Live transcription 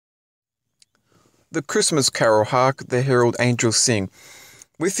the Christmas carol, Hark, the Herald Angels Sing.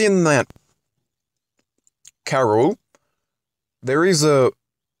 Within that carol, there's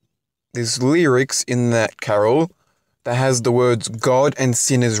lyrics in that carol that has the words God and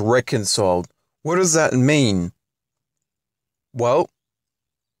sinners reconciled. What does that mean? Well,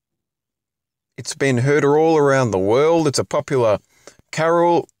 it's been heard all around the world. It's a popular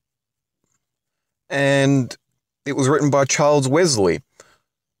carol, and it was written by Charles Wesley.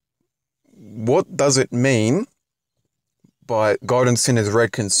 What does it mean by God and sinners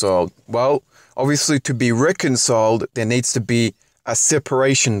reconciled? Well, obviously to be reconciled, there needs to be a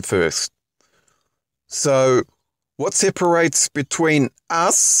separation first. So, what separates between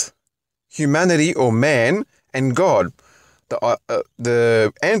us, humanity or man, and God?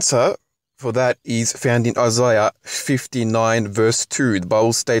 The answer for that is found in Isaiah 59 verse 2. The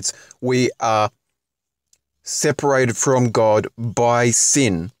Bible states, we are separated from God by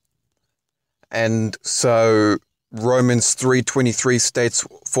sin. And so Romans 3:23 states,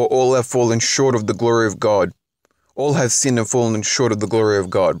 for all have fallen short of the glory of God. All have sinned and fallen short of the glory of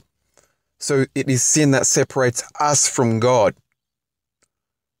God. So it is sin that separates us from God.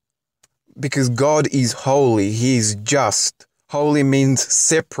 Because God is holy, He is just. Holy means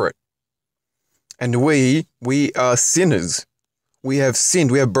separate. And we are sinners. We have sinned.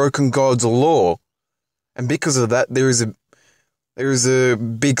 We have broken God's law. And because of that, there is a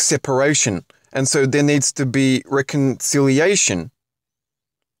big separation. And so there needs to be reconciliation.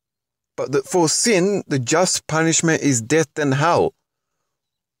 But for sin, the just punishment is death and hell.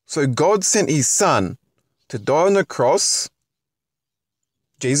 So God sent His Son to die on the cross.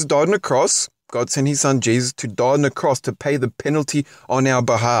 Jesus died on the cross. God sent His Son Jesus to die on the cross to pay the penalty on our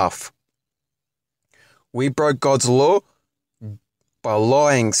behalf. We broke God's law by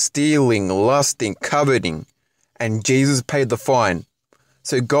lying, stealing, lusting, coveting, and Jesus paid the fine.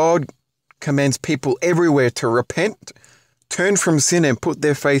 So God commands people everywhere to repent, turn from sin, and put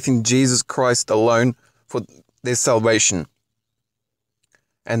their faith in Jesus Christ alone for their salvation.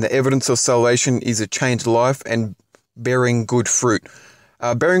 And the evidence of salvation is a changed life and bearing good fruit.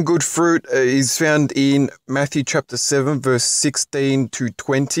 Bearing good fruit is found in Matthew chapter 7, verse 16 to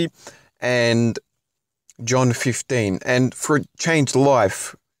 20, and John 15. And for a changed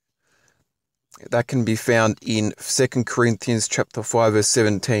life, that can be found in 2 Corinthians chapter 5, verse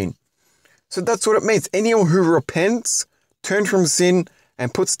 17. So that's what it means. Anyone who repents, turns from sin,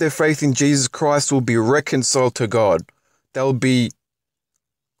 and puts their faith in Jesus Christ will be reconciled to God. The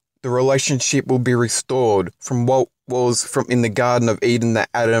relationship will be restored from what was from in the Garden of Eden that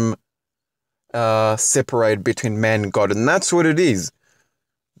Adam separated between man and God. And that's what it is.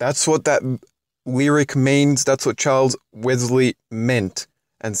 That's what that lyric means. That's what Charles Wesley meant.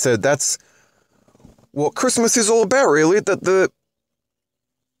 And so that's what Christmas is all about, really, that the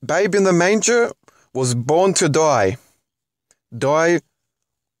babe in the manger was born to die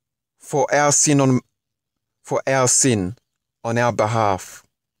for our sin on our behalf.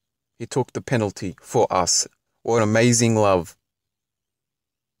 He took the penalty for us. What amazing love.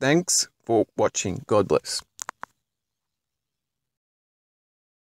 Thanks for watching. God bless.